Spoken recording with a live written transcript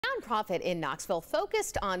nonprofit in Knoxville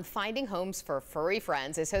focused on finding homes for furry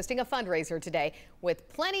friends is hosting a fundraiser today with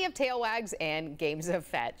plenty of tail wags and games of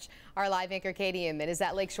fetch. Our live anchor Katie Inman is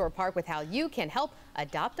at Lakeshore Park with how you can help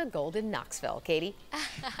adopt a golden Knoxville. Katie?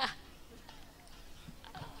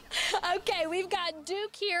 Okay, we've got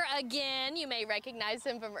Duke here again. You may recognize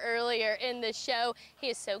him from earlier in the show. He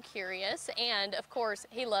is so curious, and of course,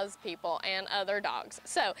 he loves people and other dogs.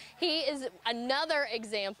 So he is another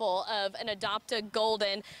example of an adopt a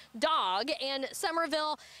golden dog. And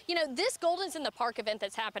Somerville, you know, this Goldens in the Park event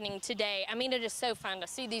that's happening today, I mean, it is so fun to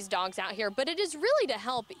see these dogs out here, but it is really to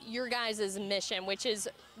help your guys' mission, which is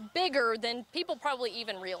bigger than people probably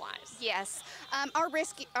even realize. Yes,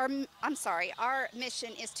 our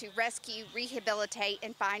mission is to rescue, rehabilitate,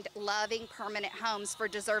 and find loving, permanent homes for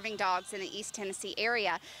deserving dogs in the East Tennessee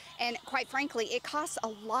area. And quite frankly, it costs a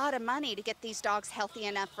lot of money to get these dogs healthy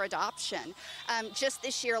enough for adoption. Just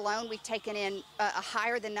this year alone, we've taken in a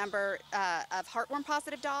higher than number of heartworm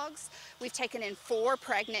positive dogs. We've taken in 4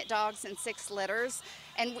 pregnant dogs and 6 litters.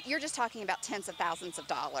 And you're just talking about tens of thousands of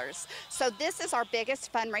dollars. So this is our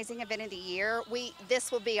biggest fundraising event of the year.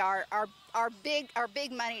 This will be our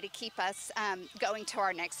big money to keep us going to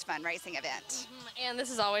our next fundraising event. And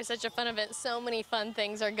this is always such a fun event. So many fun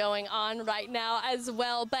things are going on right now as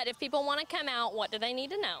well. But if people want to come out, what do they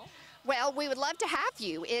need to know? Well, we would love to have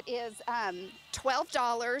you. It is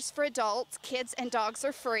 $12 for adults. Kids and dogs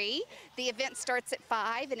are free. The event starts at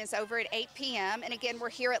 5 and is over at 8 p.m. And again, we're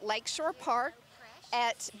here at Lakeshore Park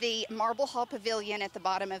at the Marble Hall Pavilion at the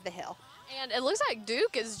bottom of the hill. And it looks like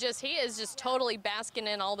Duke is just totally basking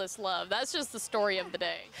in all this love. That's just the story of the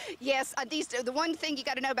day. Yes, the one thing you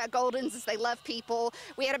got to know about Goldens is they love people.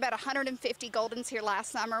 We had about 150 Goldens here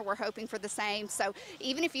last summer. We're hoping for the same. So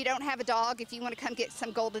even if you don't have a dog, if you want to come get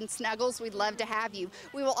some Golden Snuggles, we'd love to have you.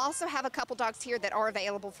 We will also have a couple dogs here that are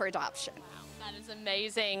available for adoption. That is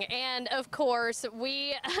amazing. And of course,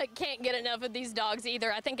 we can't get enough of these dogs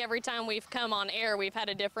either. I think every time we've come on air, we've had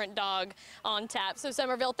a different dog on tap. So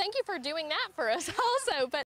Somerville, thank you for doing that for us also. But